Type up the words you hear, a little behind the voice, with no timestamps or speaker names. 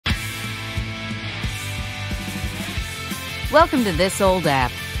Welcome to This Old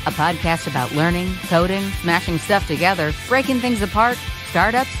App, a podcast about learning, coding, smashing stuff together, breaking things apart,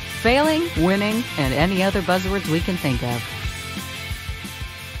 startups, failing, winning, and any other buzzwords we can think of.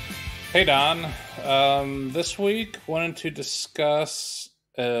 Hey, Don. This week, wanted to discuss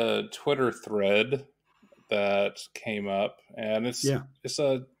a Twitter thread that came up, and it's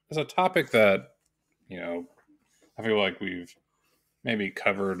a topic that, I feel like we've maybe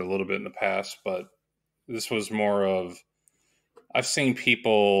covered a little bit in the past, but this was more of, I've seen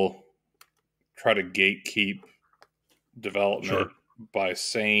people try to gatekeep development by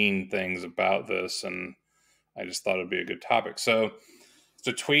saying things about this, and I just thought it'd be a good topic. So it's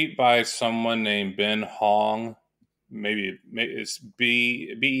a tweet by someone named Ben Hong. Maybe it's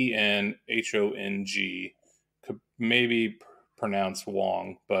Benhong. Could maybe pronounce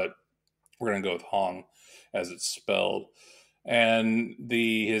Wong, but we're going to go with Hong as it's spelled. And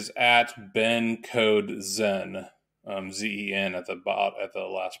his at Ben Code Zen, Zen at the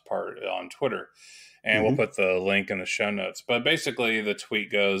last part on Twitter. And we'll put the link in the show notes. But basically the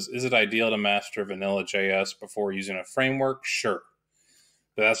tweet goes, is it ideal to master vanilla JS before using a framework? Sure.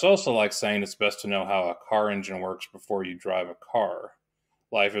 But that's also like saying it's best to know how a car engine works before you drive a car.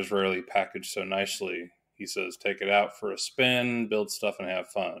 Life is rarely packaged so nicely. He says, take it out for a spin, build stuff, and have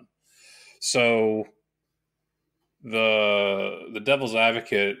fun. So the devil's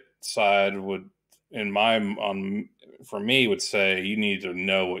advocate side would, for me, would say you need to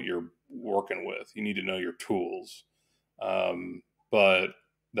know what you're working with. You need to know your tools. But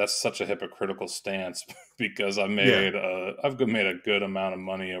that's such a hypocritical stance because I've made a good amount of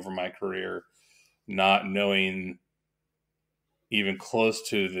money over my career not knowing even close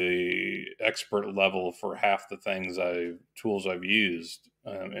to the expert level for half the tools I've used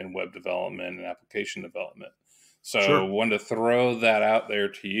in web development and application development. So I wanted to throw that out there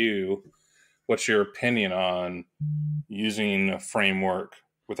to you. What's your opinion on using a framework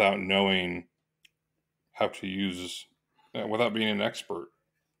without knowing how to use, without being an expert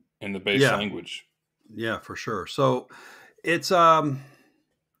in the base language? Yeah, for sure. So it's I'm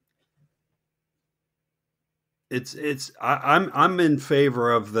in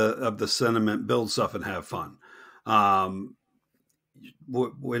favor of the sentiment, build stuff and have fun.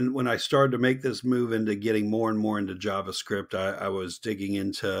 When I started to make this move into getting more and more into JavaScript, I was digging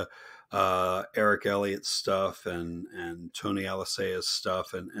into Eric Elliott's stuff and Tony Alicea's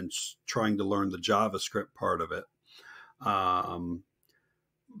stuff and trying to learn the JavaScript part of it. But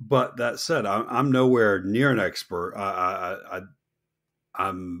that said, I'm nowhere near an expert.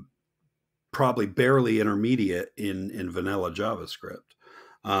 I'm probably barely intermediate in vanilla JavaScript.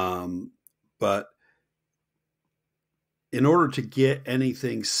 But in order to get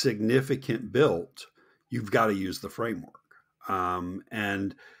anything significant built, you've got to use the framework.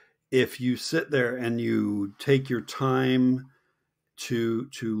 And if you sit there and you take your time to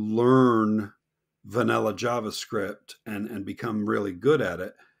learn vanilla JavaScript and become really good at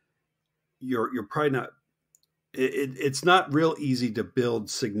it, you're probably not. It's not real easy to build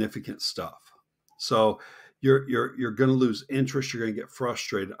significant stuff. So you're going to lose interest. You're going to get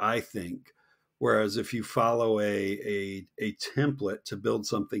frustrated, I think. Whereas if you follow a template to build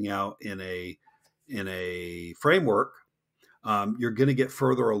something out in a framework, you're going to get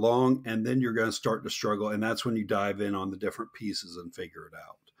further along, and then you're going to start to struggle, and that's when you dive in on the different pieces and figure it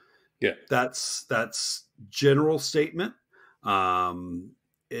out. Yeah, that's general statement.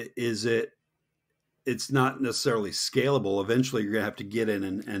 It's not necessarily scalable. Eventually, you're going to have to get in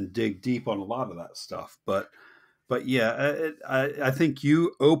and dig deep on a lot of that stuff. But yeah, I think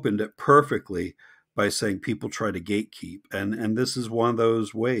you opened it perfectly by saying people try to gatekeep. And this is one of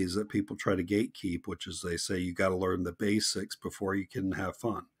those ways that people try to gatekeep, which is they say you got to learn the basics before you can have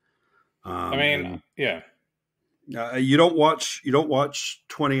fun. You don't watch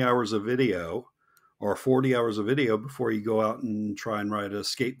 20 hours of video or 40 hours of video before you go out and try and ride a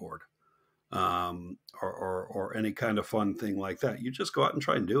skateboard or any kind of fun thing like that. You just go out and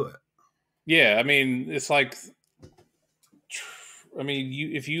try and do it. Yeah, I mean, it's like,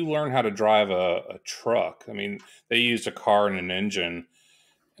 if you learn how to drive a truck, they used a car and an engine,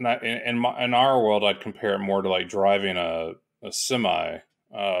 and in our world, I'd compare it more to like driving a semi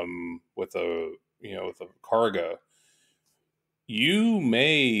with a cargo. You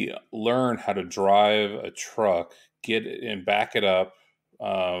may learn how to drive a truck, get it and back it up,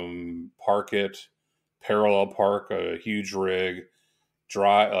 park it, parallel park a huge rig,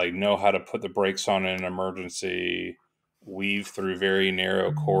 know how to put the brakes on in an emergency, weave through very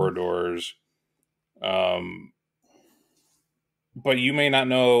narrow corridors. But you may not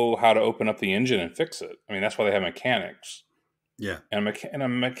know how to open up the engine and fix it. That's why they have mechanics. Yeah. And a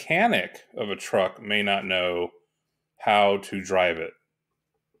mechanic of a truck may not know how to drive it,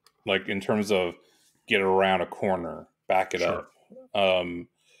 like in terms of get around a corner, back it Sure. up.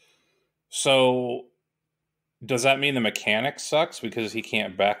 So does that mean the mechanic sucks because he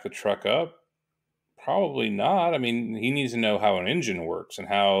can't back the truck up? Probably not. I mean, he needs to know how an engine works and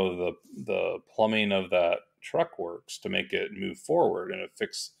how the plumbing of that truck works to make it move forward and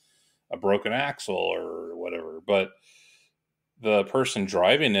fix a broken axle or whatever. But the person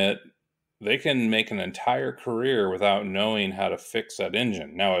driving it, they can make an entire career without knowing how to fix that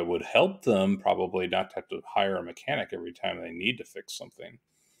engine. Now, it would help them probably not to have to hire a mechanic every time they need to fix something.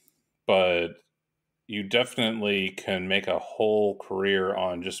 But you definitely can make a whole career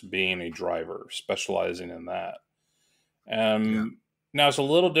on just being a driver, specializing in that. Now, it's a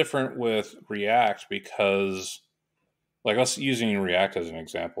little different with React because, like us using React as an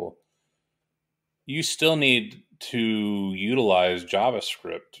example, you still need to utilize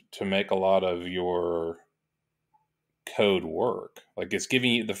JavaScript to make a lot of your code work. Like, it's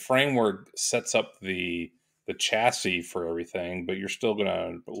giving you, the framework sets up the chassis for everything, but you're still going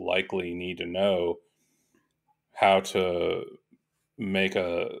to likely need to know how to make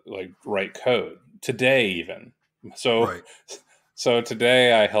write code today even. So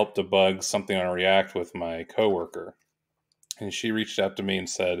today I helped debug something on React with my coworker, and she reached out to me and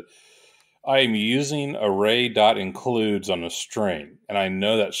said, I am using array.includes on a string, and I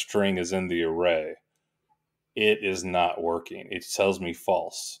know that string is in the array. It is not working. It tells me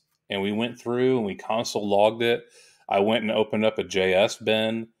false. And we went through and we console logged it. I went and opened up a JS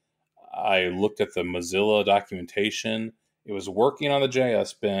bin. I looked at the Mozilla documentation. It was working on the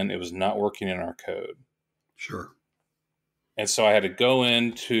JS bin. It was not working in our code. Sure. And so I had to go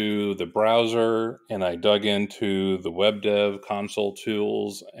into the browser and I dug into the web dev console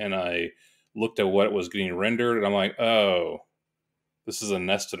tools and I looked at what was getting rendered. And I'm like, oh, this is a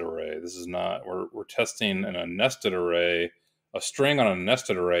nested array. This is not, we're testing in a nested array, a string on a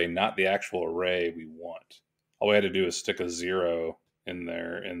nested array, not the actual array we want. All we had to do is stick a 0 in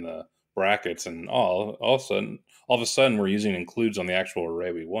there in the brackets, and all of a sudden we're using includes on the actual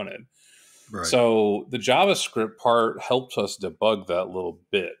array we wanted. Right. So the JavaScript part helps us debug that little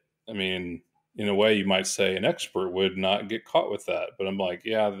bit. I mean, in a way, you might say an expert would not get caught with that, but I'm like,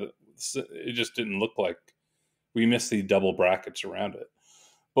 yeah, it just didn't look like we missed the double brackets around it.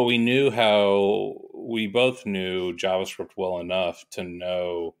 But we both knew JavaScript well enough to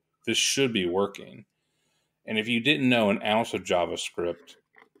know this should be working. And if you didn't know an ounce of JavaScript,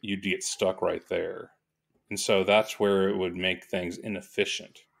 you'd get stuck right there. And so that's where it would make things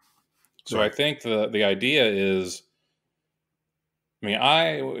inefficient. So right. I think the idea is, I mean,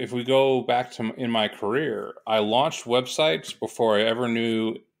 if we go back to in my career, I launched websites before I ever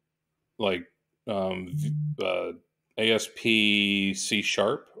knew like ASP C#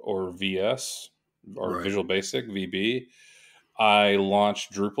 or VS or right. Visual Basic VB. I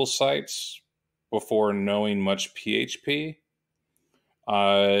launched Drupal sites before knowing much PHP.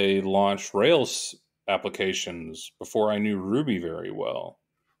 I launched Rails applications before I knew Ruby very well.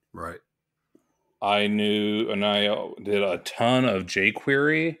 Right. I did a ton of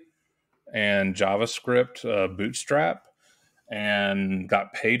jQuery and JavaScript Bootstrap and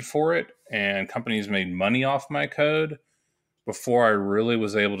got paid for it. And companies made money off my code before I really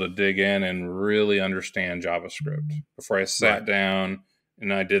was able to dig in and really understand JavaScript. Before I sat down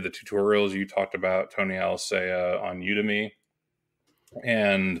and I did the tutorials you talked about, Tony Alsea, on Udemy.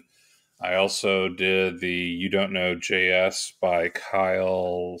 And I also did the You Don't Know JS by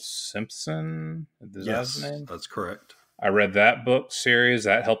Kyle Simpson. Is that his name? That's correct. I read that book series.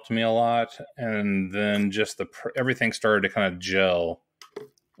 That helped me a lot. And then just everything started to kind of gel.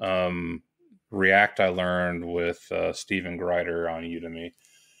 React I learned with Stephen Greider on Udemy.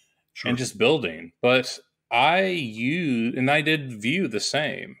 Sure. And just building. But I did Vue the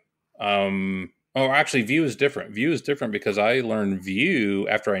same. Actually, Vue is different. Vue is different because I learned Vue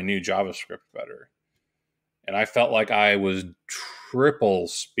after I knew JavaScript better. And I felt like I was triple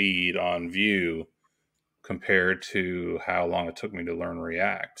speed on Vue compared to how long it took me to learn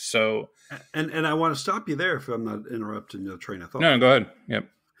React. So, and I want to stop you there if I'm not interrupting your train of thought. No, go ahead. Yep.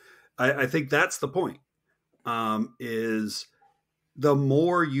 I think that's the point, is the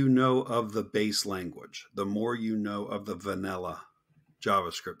more you know of the base language, the more you know of the vanilla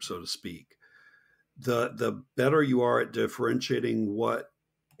JavaScript, so to speak, the better you are at differentiating what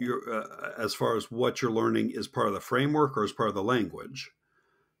as far as what you're learning is part of the framework or is part of the language.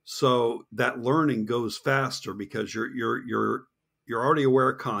 So that learning goes faster because you're already aware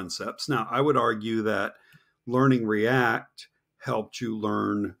of concepts. Now, I would argue that learning React helped you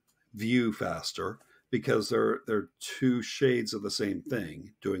learn Vue faster because they're two shades of the same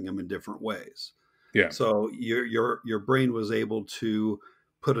thing, doing them in different ways. Yeah. So your brain was able to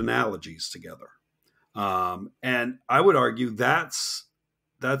put analogies together. And I would argue that's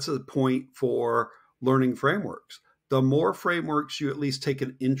a point for learning frameworks. The more frameworks you at least take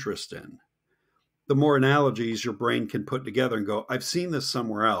an interest in, the more analogies your brain can put together and go, I've seen this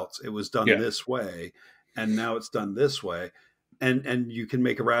somewhere else. It was done Yeah. this way, and now it's done this way. And you can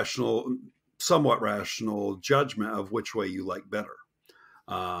make a somewhat rational judgment of which way you like better.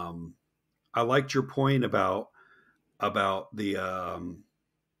 I liked your point about the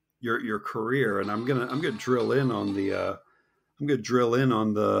your career, and I'm gonna drill in on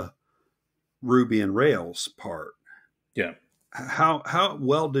the Ruby and Rails part. Yeah. How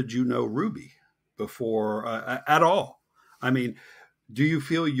well did you know Ruby before at all? I mean, do you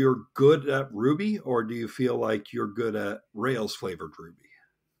feel you're good at Ruby, or do you feel like you're good at Rails flavored Ruby?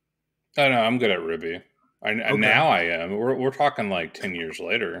 Oh no, I'm good at Ruby. Okay. Now I am. We're talking like 10 years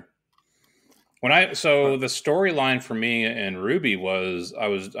later. The storyline for me in Ruby was I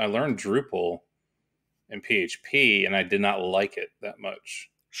learned Drupal and PHP, and I did not like it that much.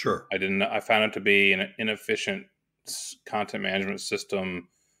 Sure. I found it to be an inefficient content management system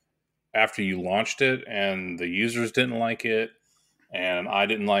after you launched it, and the users didn't like it, and I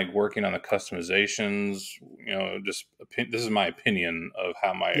didn't like working on the customizations. This is my opinion of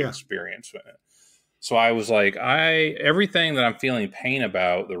how my experience went. So I was like, everything that I'm feeling pain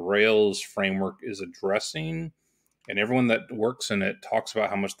about, the Rails framework is addressing, and everyone that works in it talks about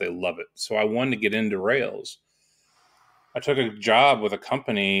how much they love it. So I wanted to get into Rails. I took a job with a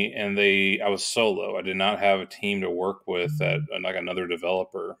company, and I was solo. I did not have a team to work with like another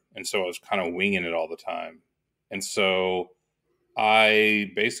developer. And so I was kind of winging it all the time. And so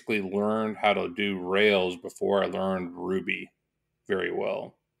I basically learned how to do Rails before I learned Ruby very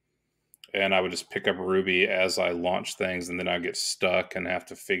well. And I would just pick up Ruby as I launch things, and then I'd get stuck and have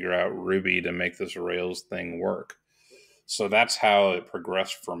to figure out Ruby to make this Rails thing work. So that's how it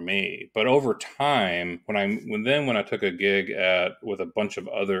progressed for me. But over time, when I took a gig with a bunch of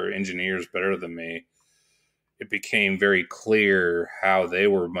other engineers better than me, it became very clear how the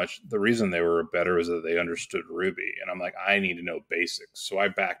reason they were better is that they understood Ruby. And I'm like, I need to know basics. So I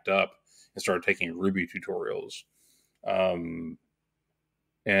backed up and started taking Ruby tutorials.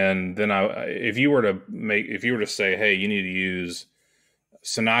 And then if you were to say, hey, you need to use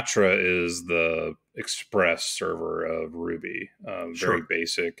Sinatra is the express server of Ruby, very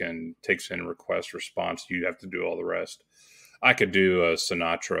basic and takes in request response. You have to do all the rest. I could do a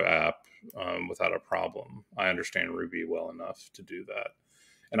Sinatra app without a problem. I understand Ruby well enough to do that.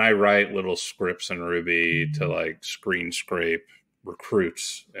 And I write little scripts in Ruby to like screen scrape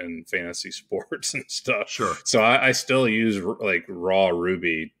recruits and fantasy sports and stuff. Sure. So I still use like raw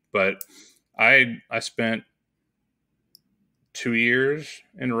Ruby, but I spent 2 years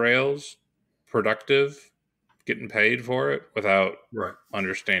in Rails, productive, getting paid for it without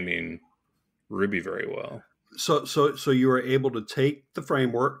understanding Ruby very well. So you were able to take the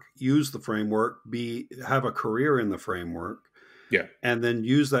framework, use the framework, have a career in the framework, and then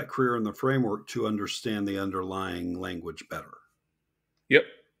use that career in the framework to understand the underlying language better. Yep.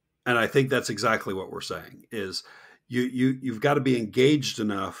 And I think that's exactly what we're saying is you've got to be engaged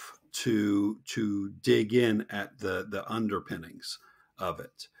enough to dig in at the underpinnings of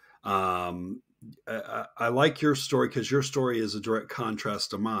it. I like your story because your story is a direct contrast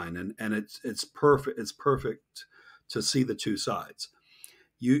to mine, and it's perfect. It's perfect to see the two sides.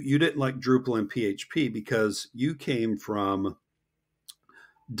 You didn't like Drupal and PHP because you came from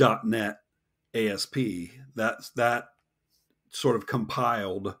 .NET ASP. That sort of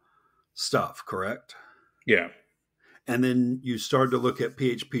compiled stuff, correct? Yeah. And then you started to look at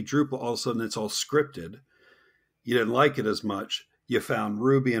PHP Drupal, all of a sudden it's all scripted. You didn't like it as much. You found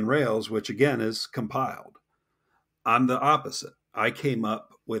Ruby and Rails, which again is compiled. I'm the opposite. I came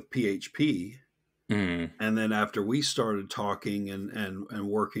up with PHP. And then after we started talking and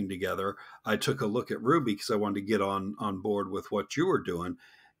working together, I took a look at Ruby because I wanted to get on board with what you were doing.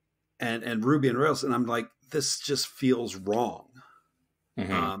 And Ruby and Rails. And I'm like, this just feels wrong.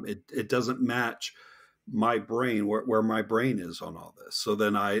 It doesn't match my brain, where my brain is on all this. So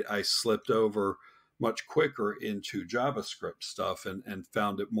then I slipped over much quicker into JavaScript stuff and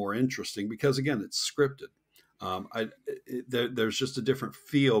found it more interesting because, again, it's scripted. There's just a different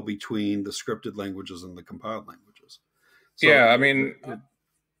feel between the scripted languages and the compiled languages. So I mean,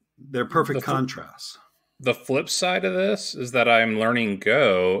 they're perfect contrasts. The flip side of this is that I'm learning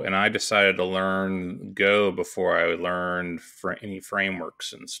Go, and I decided to learn Go before I learned any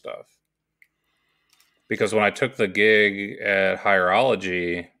frameworks and stuff. Because when I took the gig at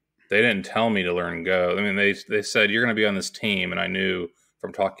Hierology, they didn't tell me to learn Go. I mean, they said, you're going to be on this team, and I knew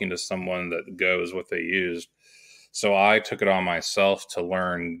from talking to someone that Go is what they used. So I took it on myself to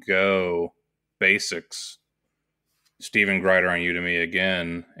learn Go basics. Stephen Grider on Udemy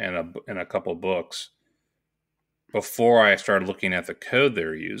again, and a couple books before I started looking at the code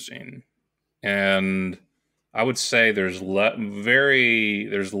they're using. And I would say there's less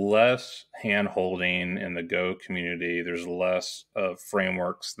hand holding in the Go community. There's less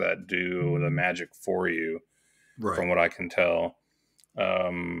frameworks that do the magic for you, from what I can tell.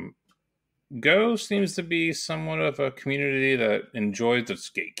 Go seems to be somewhat of a community that enjoys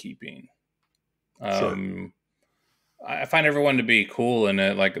its gatekeeping. Sure. I find everyone to be cool in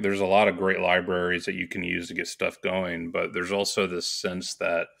it. Like, there's a lot of great libraries that you can use to get stuff going, but there's also this sense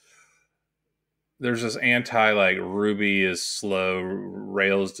that there's this like Ruby is slow,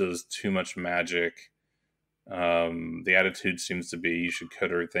 Rails does too much magic. The attitude seems to be you should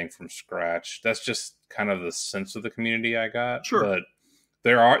code everything from scratch. That's just kind of the sense of the community I got. Sure. But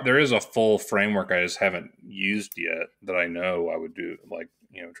there is a full framework I just haven't used yet that I know I would do, like,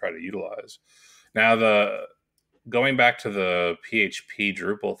 try to utilize. Now, going back to the PHP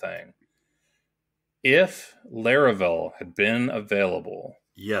Drupal thing, if Laravel had been available,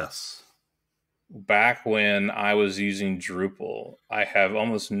 yes, back when I was using Drupal, I have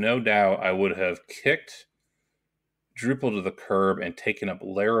almost no doubt I would have kicked Drupal to the curb and taken up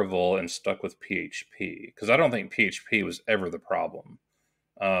Laravel and stuck with PHP, because I don't think PHP was ever the problem.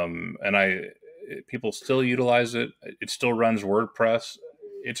 And people still utilize it. It still runs WordPress.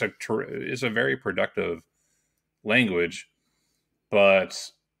 It's a very productive language, but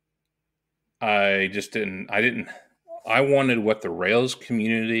I wanted what the Rails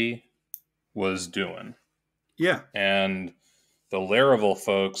community was doing. Yeah. And the Laravel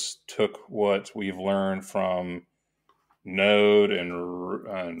folks took what we've learned from Node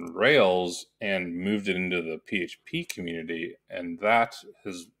and Rails and moved it into the PHP community. And that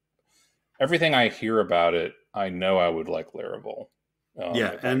is everything I hear about it. I know I would like Laravel.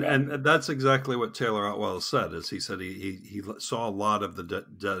 Yeah, and that's exactly what Taylor Otwell said. Is he said he saw a lot of the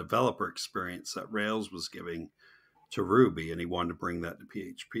developer experience that Rails was giving to Ruby, and he wanted to bring that to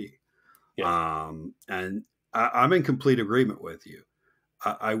PHP. Yeah. And I'm in complete agreement with you.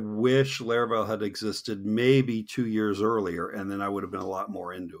 I wish Laravel had existed maybe 2 years earlier, and then I would have been a lot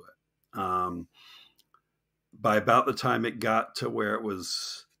more into it. By about the time it got to where it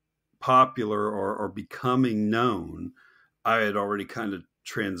was popular or becoming known, I had already kind of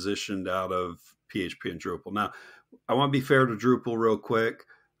transitioned out of PHP and Drupal. Now, I want to be fair to Drupal real quick.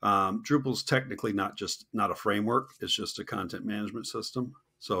 Drupal's technically not a framework. It's just a content management system.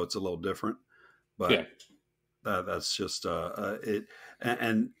 So it's a little different, but that's just it.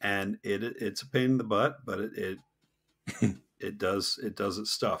 And it's a pain in the butt, but it does its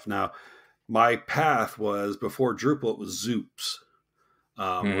stuff. Now, my path was, before Drupal, it was Zoops,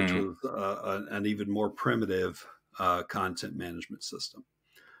 which was an even more primitive content management system.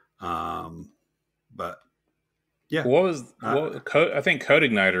 But yeah, I think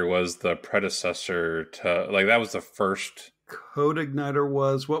CodeIgniter was the predecessor to, like, that was the first. CodeIgniter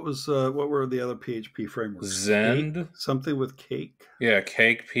was, what were the other PHP frameworks? Zend, Cake? Something with Cake. Yeah,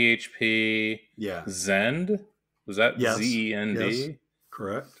 Cake PHP. Yeah, Zend, was that? Yes. Zend? Yes,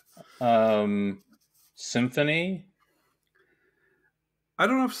 correct. Symfony. I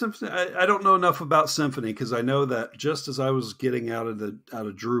don't know if Symfony. I don't know enough about Symfony, because I know that just as I was getting out of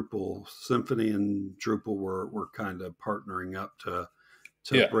Drupal, Symfony and Drupal were kind of partnering up to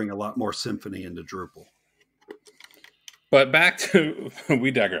bring a lot more Symfony into Drupal. But back to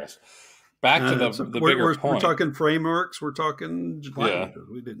we digress. Back to the bigger point. We're talking frameworks. We're talking languages.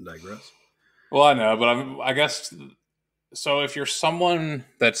 We didn't digress. Well, I know, but I guess so. If you're someone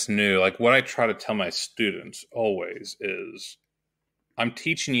that's new, like, what I try to tell my students always is, I'm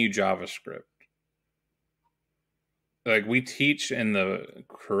teaching you JavaScript. Like, we teach in the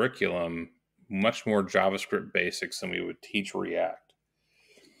curriculum much more JavaScript basics than we would teach React.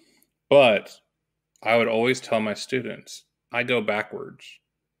 But I would always tell my students, I go backwards.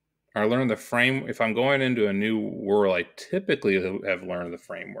 I learn the frame. If I'm going into a new world, I typically have learned the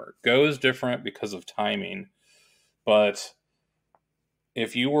framework. Go is different because of timing. But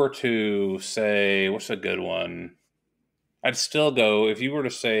if you were to say, what's a good one? I'd still go, if you were to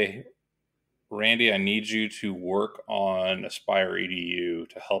say, Randy, I need you to work on Aspire EDU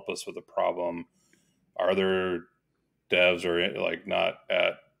to help us with a problem. Are there devs or like not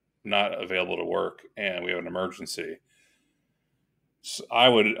available to work, and we have an emergency? So I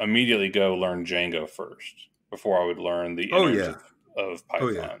would immediately go learn Django first before I would learn the innards of Python. Oh,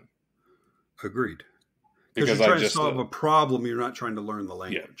 yeah. Agreed. Because you're trying to solve a problem, you're not trying to learn the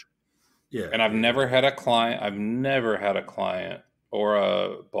language. Yeah. And I've never had a client or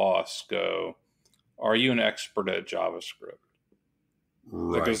a boss go, are you an expert at JavaScript?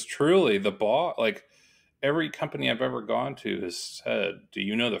 Right. Because truly, the boss, like every company I've ever gone to has said, do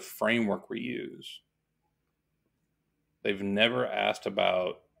you know the framework we use? They've never asked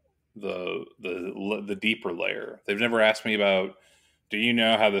about the deeper layer. They've never asked me about, do you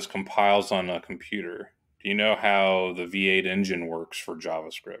know how this compiles on a computer? Do you know how the V8 engine works for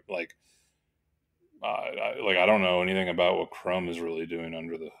JavaScript? Like, I don't know anything about what Chrome is really doing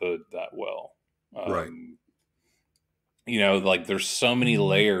under the hood that well. Right. Like there's so many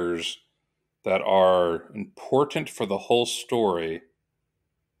layers that are important for the whole story,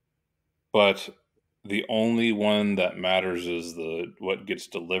 but the only one that matters is what gets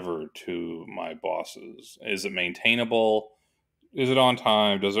delivered to my bosses. Is it maintainable? Is it on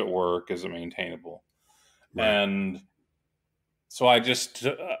time? Does it work? Is it maintainable? Right. And so I just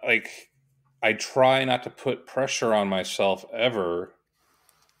I try not to put pressure on myself ever.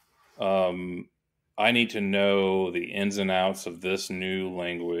 I need to know the ins and outs of this new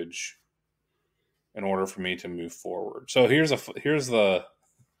language in order for me to move forward. So here's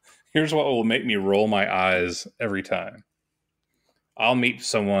what will make me roll my eyes every time. I'll meet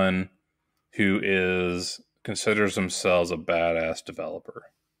someone who considers themselves a badass developer.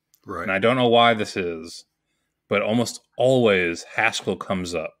 Right. And I don't know why this is, but almost always Haskell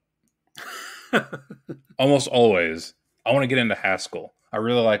comes up. Almost always. I want to get into Haskell. I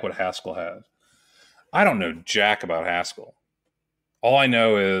really like what Haskell has. I don't know jack about Haskell. All I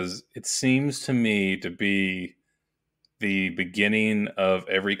know is it seems to me to be the beginning of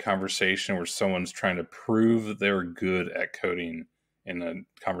every conversation where someone's trying to prove they're good at coding in a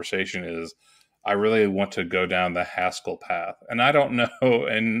conversation is, I really want to go down the Haskell path. And I don't know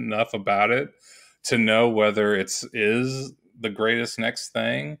enough about it to know whether is the greatest next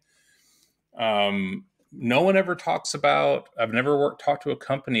thing. No one ever talks about, I've never talked to a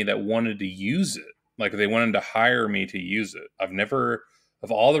company that wanted to use it. Like they wanted to hire me to use it. I've never,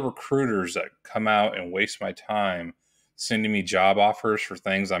 of all the recruiters that come out and waste my time sending me job offers for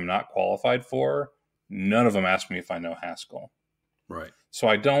things I'm not qualified for, none of them ask me if I know Haskell. Right. So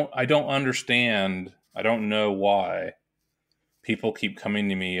I don't understand. I don't know why people keep coming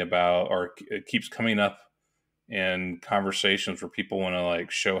to me about, or it keeps coming up in conversations where people want to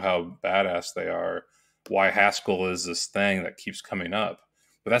like show how badass they are, why Haskell is this thing that keeps coming up.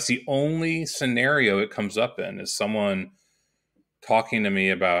 But that's the only scenario it comes up in, is someone talking to me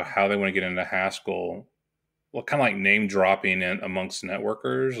about how they want to get into Haskell. Well, kind of like name dropping in amongst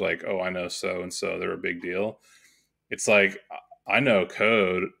networkers, like, oh, I know so-and-so, they're a big deal. It's like, I know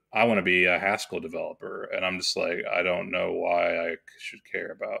code. I want to be a Haskell developer. And I'm just like, I don't know why I should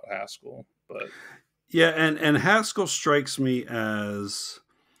care about Haskell. But yeah, and Haskell strikes me as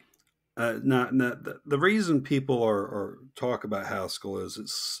not the reason people are talk about Haskell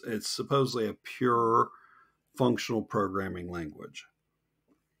is it's supposedly a pure functional programming language,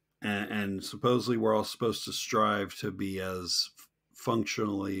 and supposedly we're all supposed to strive to be as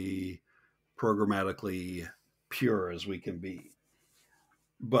functionally, programmatically pure as we can be.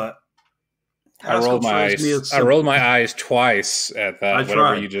 But I rolled my eyes twice at that.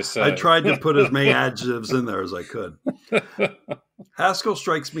 Whatever you just said. I tried to put as many adjectives in there as I could. Haskell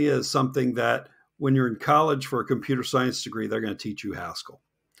strikes me as something that when you're in college for a computer science degree, they're going to teach you Haskell.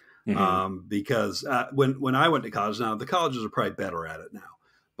 Mm-hmm. Because when I went to college, now the colleges are probably better at it now,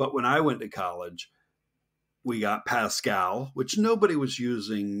 but when I went to college, we got Pascal, which nobody was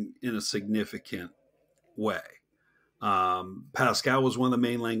using in a significant way. Pascal was one of the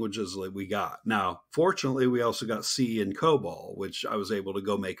main languages that we got. Now, fortunately, we also got C and COBOL, which I was able to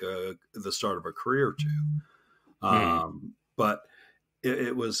go make the start of a career to. But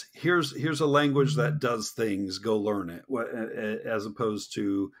it was, here's a language that does things, go learn it, as opposed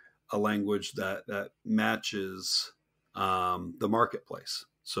to a language that matches the marketplace,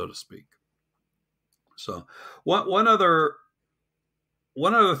 so to speak. So one other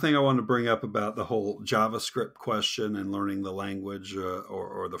thing I want to bring up about the whole JavaScript question and learning the language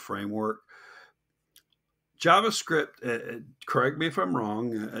or the framework. JavaScript, correct me if I'm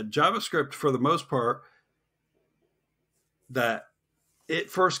wrong, JavaScript for the most part, that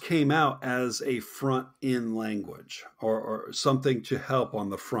it first came out as a front end language or something to help on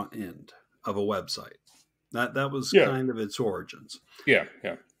the front end of a website. That was kind of its origins. Yeah.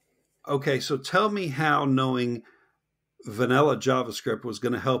 Okay, so tell me how knowing vanilla JavaScript was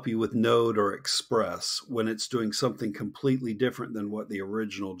going to help you with Node or Express when it's doing something completely different than what the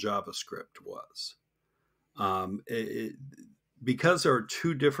original JavaScript was. Because there are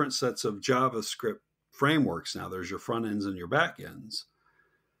two different sets of JavaScript frameworks now. There's your front ends and your back ends.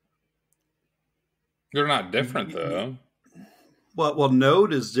 They're not different, though. Well,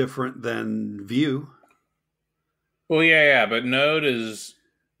 Node is different than Vue. Well, yeah, but Node is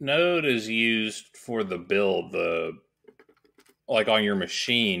used for the build. Like on your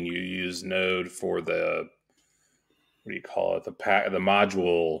machine, you use Node for the, what do you call it? The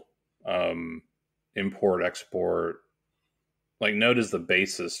module, import export. Like Node is the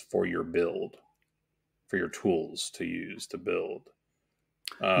basis for your build, for your tools to use to build.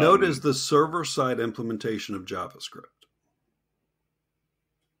 Node is the server side implementation of JavaScript.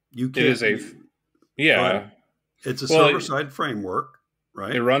 Yeah. Right. It's a server side framework,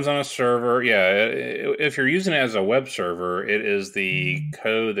 right? It runs on a server. Yeah. If you're using it as a web server, it is the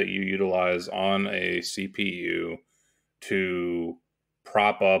code that you utilize on a CPU to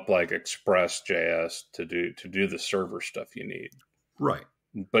prop up like Express.js to do the server stuff you need. Right.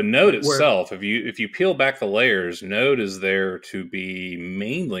 But Node itself, if you peel back the layers, Node is there to be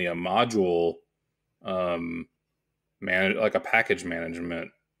mainly a module, like a package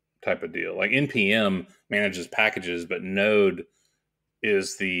management type of deal. Like NPM manages packages, but Node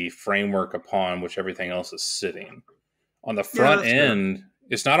is the framework upon which everything else is sitting. On the front end, fair.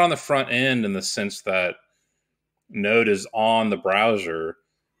 It's not on the front end in the sense that Node is on the browser.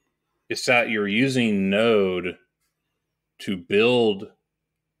 It's that you're using Node to build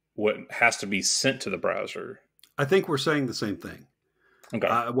what has to be sent to the browser. I think we're saying the same thing. Okay.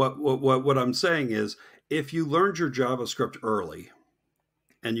 What I'm saying is, if you learned your JavaScript early,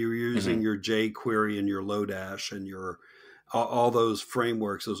 and you're using your jQuery and your Lodash and your all those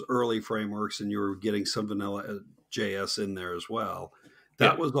frameworks, those early frameworks, and you were getting some vanilla JS in there as well,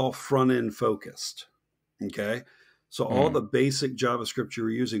 that was all front end focused. Okay. So all the basic JavaScript you were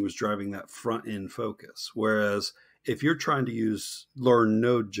using was driving that front end focus. Whereas if you're trying to learn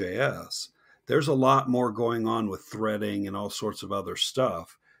Node.js, there's a lot more going on with threading and all sorts of other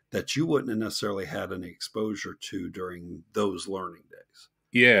stuff that you wouldn't have necessarily had any exposure to during those learning days.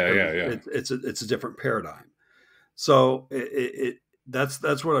 Yeah. It's a different paradigm. So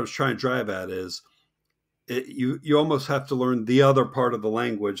that's what I was trying to drive at is you almost have to learn the other part of the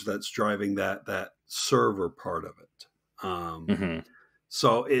language that's driving that server part of it.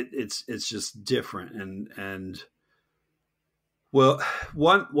 So it's just different and well,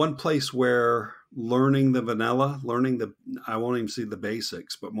 one place where learning the vanilla, I won't even see the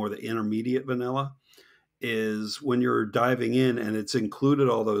basics, but more the intermediate vanilla is when you're diving in and it's included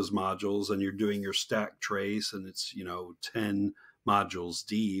all those modules and you're doing your stack trace and it's, 10 modules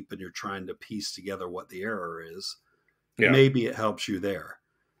deep and you're trying to piece together what the error is. Yeah. Maybe it helps you there.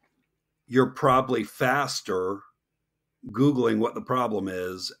 You're probably faster Googling what the problem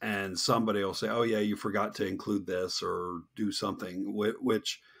is and somebody will say, oh yeah, you forgot to include this or do something,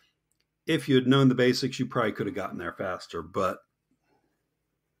 which if you had known the basics, you probably could have gotten there faster. But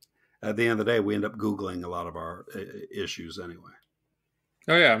at the end of the day, we end up Googling a lot of our issues anyway.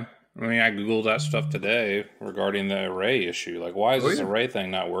 Oh, yeah. I mean, I Googled that stuff today regarding the array issue. Like, why is this array thing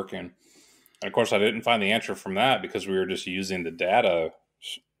not working? And of course, I didn't find the answer from that because we were just using the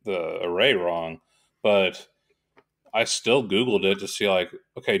array wrong. But I still Googled it to see, like,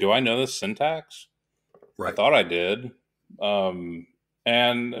 okay, do I know this syntax? Right. I thought I did. And,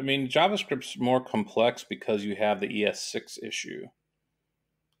 I mean, JavaScript's more complex because you have the ES6 issue.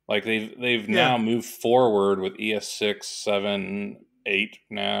 Like they've now moved forward with ES6, 7, 8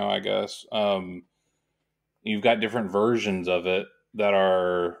 now, I guess. You've got different versions of it that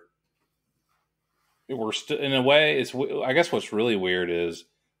we're still in a way. I guess what's really weird is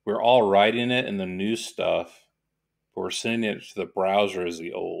we're all writing it in the new stuff, but we're sending it to the browser as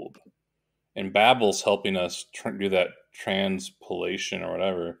the old. And Babel's helping us do that transpilation or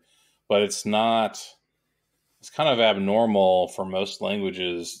whatever, but it's not. It's kind of abnormal for most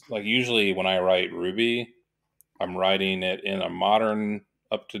languages. Like usually when I write Ruby, I'm writing it in a modern,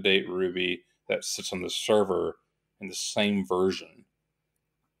 up-to-date Ruby that sits on the server in the same version.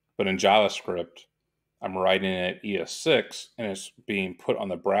 But in JavaScript, I'm writing it ES6 and it's being put on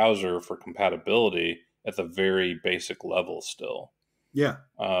the browser for compatibility at the very basic level still. Yeah.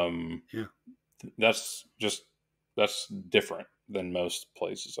 That's different than most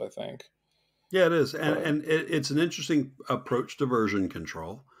places, I think. Yeah, it is. And it's an interesting approach to version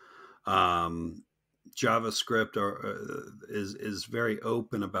control. JavaScript is very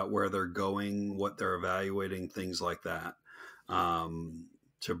open about where they're going, what they're evaluating, things like that.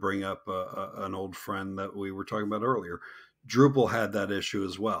 To bring up an old friend that we were talking about earlier, Drupal had that issue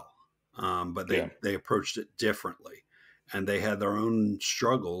as well, but they approached it differently. And they had their own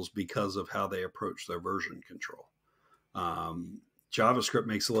struggles because of how they approached their version control. JavaScript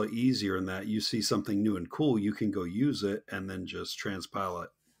makes it a little easier in that you see something new and cool, you can go use it and then just transpile it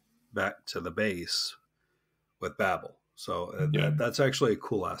back to the base with Babel. So that's actually a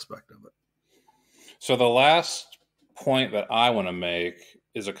cool aspect of it. So the last point that I want to make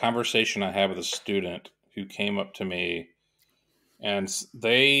is a conversation I had with a student who came up to me, and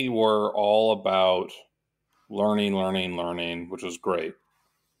they were all about learning, which was great.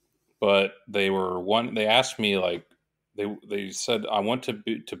 But they asked me, like, they said, I want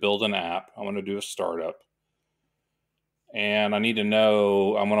to build an app. I want to do a startup. And I need to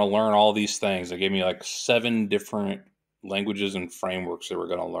know, I want to learn all these things. They gave me like 7 different languages and frameworks they were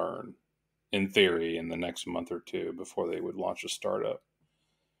going to learn in theory in the next month or 2 before they would launch a startup.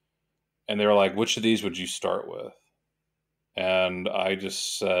 And they were like, which of these would you start with? And I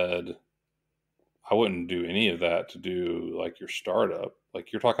just said, I wouldn't do any of that to do like your startup.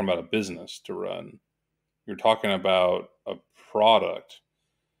 Like, you're talking about a business to run. You're talking about a product.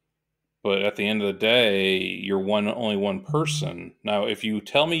 But at the end of the day, you're only one person. Now, if you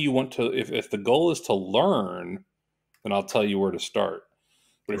tell me you want to, if the goal is to learn, then I'll tell you where to start.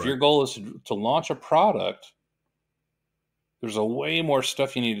 But if your goal is to launch a product, there's a way more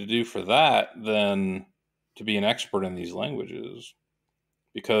stuff you need to do for that than to be an expert in these languages.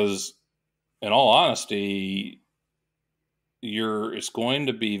 Because in all honesty, it's going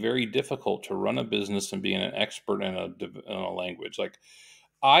to be very difficult to run a business and be an expert in a language. Like,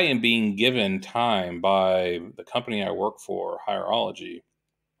 I am being given time by the company I work for, Hierology,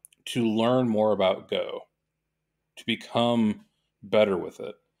 to learn more about Go, to become better with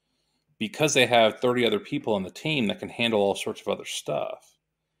it, because they have 30 other people on the team that can handle all sorts of other stuff.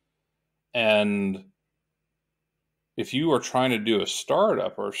 And if you are trying to do a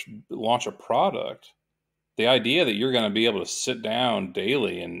startup or launch a product, the idea that you're going to be able to sit down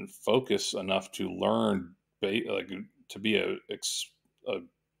daily and focus enough to learn, like, to be a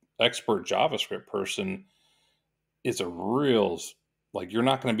expert JavaScript person is a real, like, you're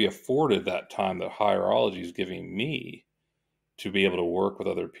not going to be afforded that time that Hierology is giving me to be able to work with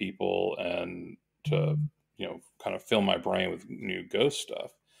other people and to, kind of fill my brain with new Go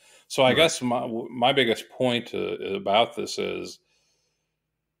stuff. So I guess my biggest point about this is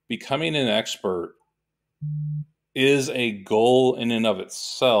becoming an expert is a goal in and of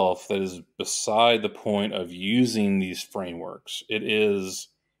itself that is beside the point of using these frameworks. It is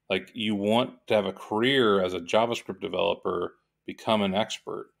like, you want to have a career as a JavaScript developer, become an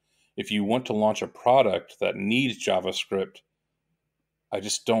expert. If you want to launch a product that needs JavaScript, I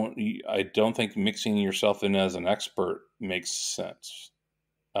don't think mixing yourself in as an expert makes sense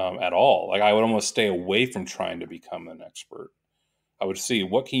at all. Like, I would almost stay away from trying to become an expert. I would see,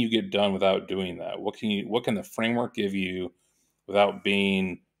 what can you get done without doing that? What can the framework give you without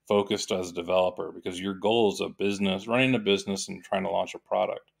being focused as a developer? Because your goal is running a business and trying to launch a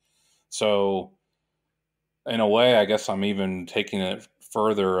product. So in a way, I guess I'm even taking it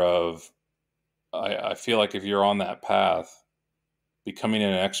further of, I feel like if you're on that path, becoming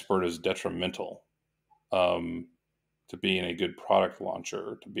an expert is detrimental to being a good product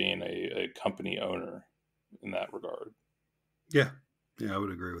launcher, to being a company owner in that regard. Yeah, I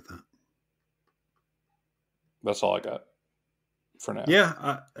would agree with that. That's all I got for now.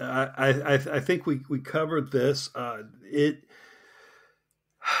 Yeah, I think we covered this.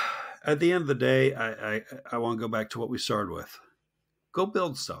 At the end of the day, I want to go back to what we started with. Go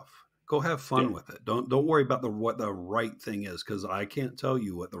build stuff. Go have fun with it. Don't worry about what the right thing is, because I can't tell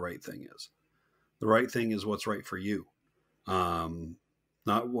you what the right thing is. The right thing is what's right for you.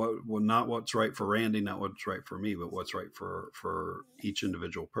 Not what's right for Randy, not what's right for me, but what's right for each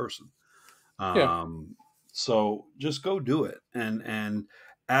individual person. So just go do it. And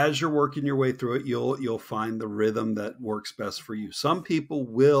as you're working your way through it, you'll find the rhythm that works best for you. Some people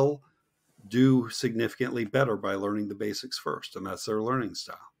will do significantly better by learning the basics first, and that's their learning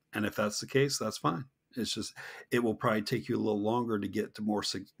style. And if that's the case, that's fine. It's just, it will probably take you a little longer to get to more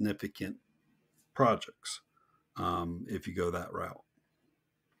significant projects if you go that route.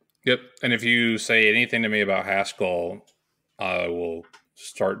 Yep. And if you say anything to me about Haskell, I will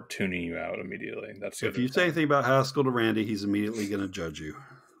start tuning you out immediately. That's if you say anything about Haskell to Randy, he's immediately going to judge you.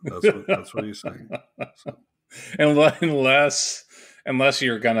 That's what he's saying. So. Unless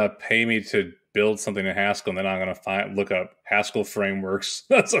you're going to pay me to build something in Haskell, and then I'm going to look up Haskell frameworks.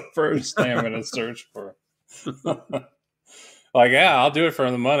 That's the first thing I'm going to search for. Like, yeah, I'll do it for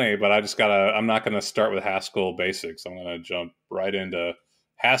the money, but I'm not going to start with Haskell basics. I'm going to jump right into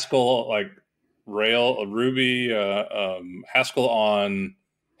Haskell, like Ruby, Haskell on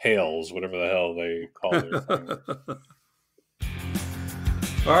Hails, whatever the hell they call their framework.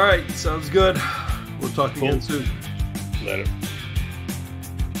 All right. Sounds good. We'll talk again soon. Later.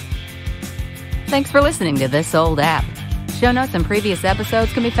 Thanks for listening to This Old App. Show notes and previous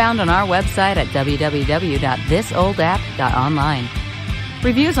episodes can be found on our website at www.thisoldapp.online.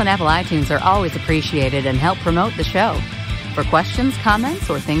 Reviews on Apple iTunes are always appreciated and help promote the show. For questions, comments,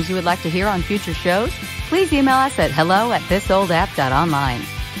 or things you would like to hear on future shows, please email us at hello@thisoldapp.online.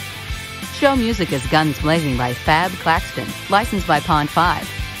 Show music is Guns Blazing by Fab Claxton, licensed by Pond 5.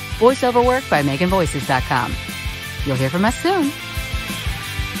 Voiceover work by MeganVoices.com. You'll hear from us soon.